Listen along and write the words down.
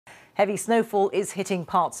Heavy snowfall is hitting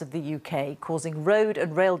parts of the UK, causing road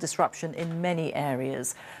and rail disruption in many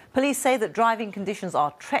areas. Police say that driving conditions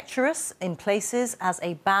are treacherous in places as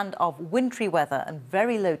a band of wintry weather and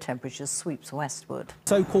very low temperatures sweeps westward.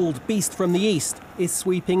 So-called beast from the east is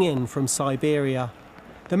sweeping in from Siberia.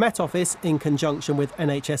 The Met Office, in conjunction with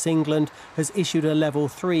NHS England, has issued a level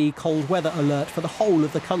 3 cold weather alert for the whole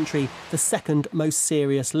of the country, the second most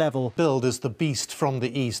serious level. Billed as the beast from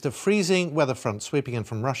the east, a freezing weather front sweeping in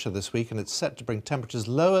from Russia this week, and it's set to bring temperatures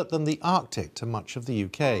lower than the Arctic to much of the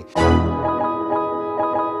UK.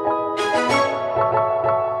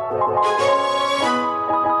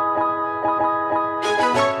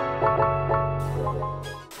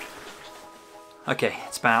 Okay,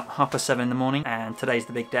 it's about 7:30 in the morning and today's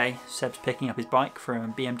the big day. Seb's picking up his bike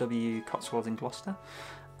from BMW Cotswolds in Gloucester,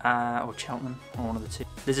 or Cheltenham, or one of the two.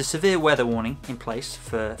 There's a severe weather warning in place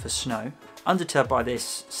for snow. Undeterred by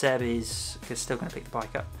this, Seb is still going to pick the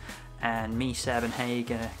bike up, and me, Seb and Hay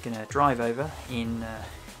gonna drive over in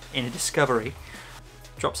a Discovery,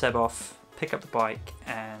 drop Seb off, pick up the bike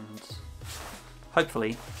and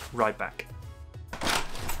hopefully ride back.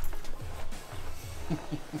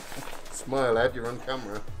 Smile, Ed, you're on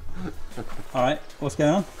camera. Alright, what's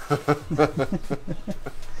going on?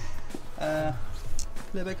 A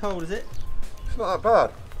little bit cold, is it? It's not that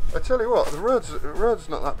bad. I tell you what, the road's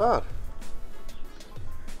not that bad.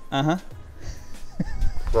 Uh-huh.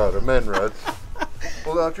 Well, the main roads.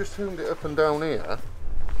 Although I've just homed it up and down here,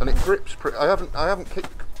 and it grips pretty. I haven't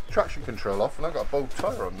kicked traction control off, and I've got a bold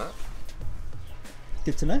tyre on that.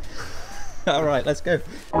 Good to know. Alright, let's go.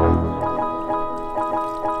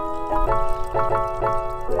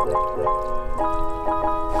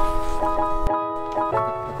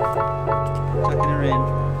 Tucking her in.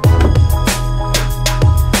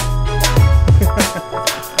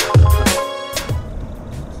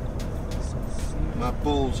 My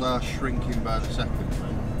balls are shrinking by the second,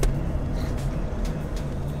 man.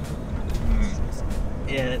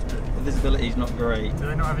 Yeah, the visibility's not great. Do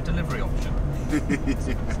they not have a delivery option?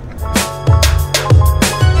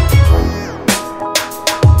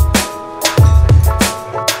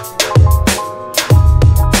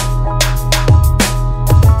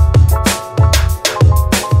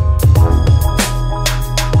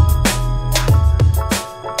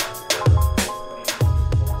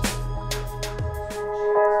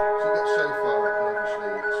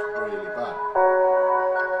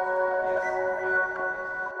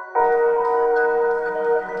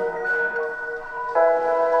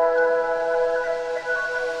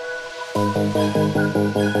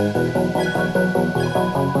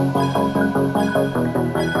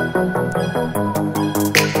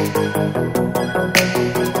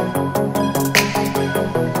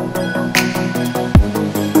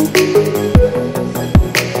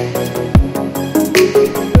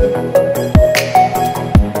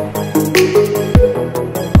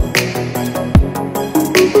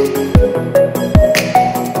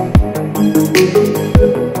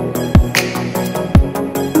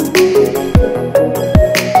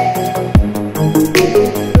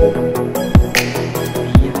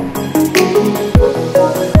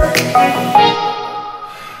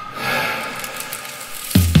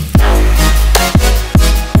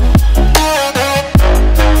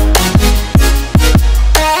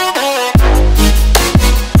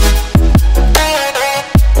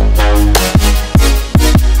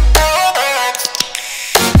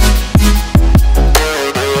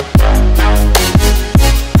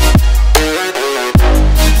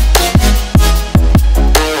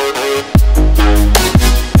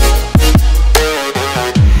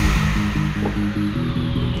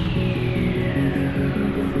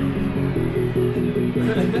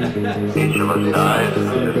 Each of us dies in a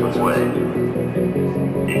different way.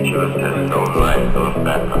 Each of us has its own life to look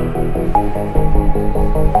back on.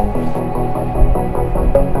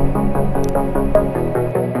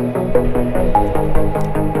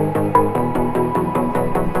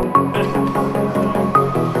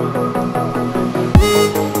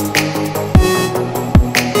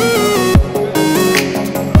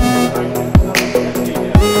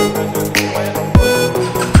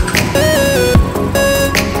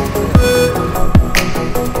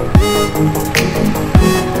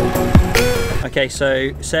 Okay,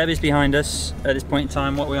 so Seb is behind us at this point in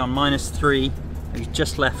time. What are we on? -3. We've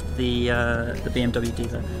just left the BMW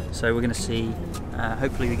dealer, so we're going to see.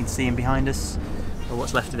 Hopefully, we can see him behind us, or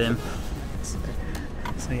what's left of him.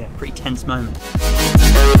 So yeah, pretty tense moment.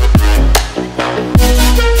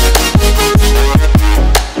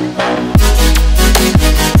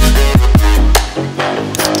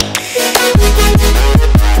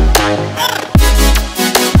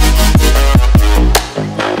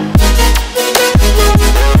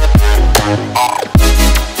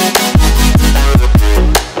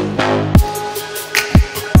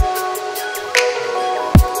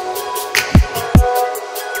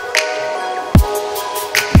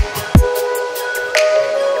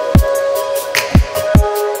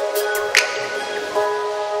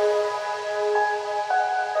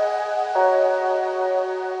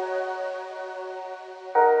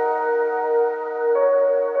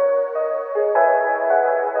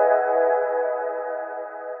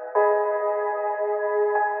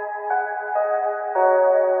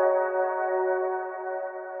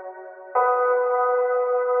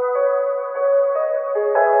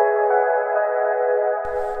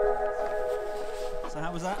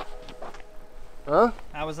 How was that? Huh?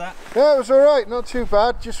 How was that? Yeah, it was alright, not too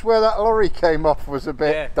bad. Just where that lorry came off was a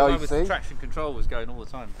bit dicey. Traction control was going all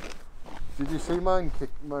the time. Did you see mine kick?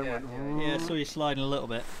 Mine Yeah, went, yeah, I saw you sliding a little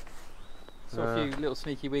bit. Saw a few little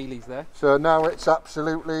sneaky wheelies there. So now it's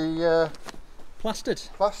absolutely Plastered.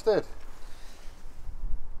 plastered.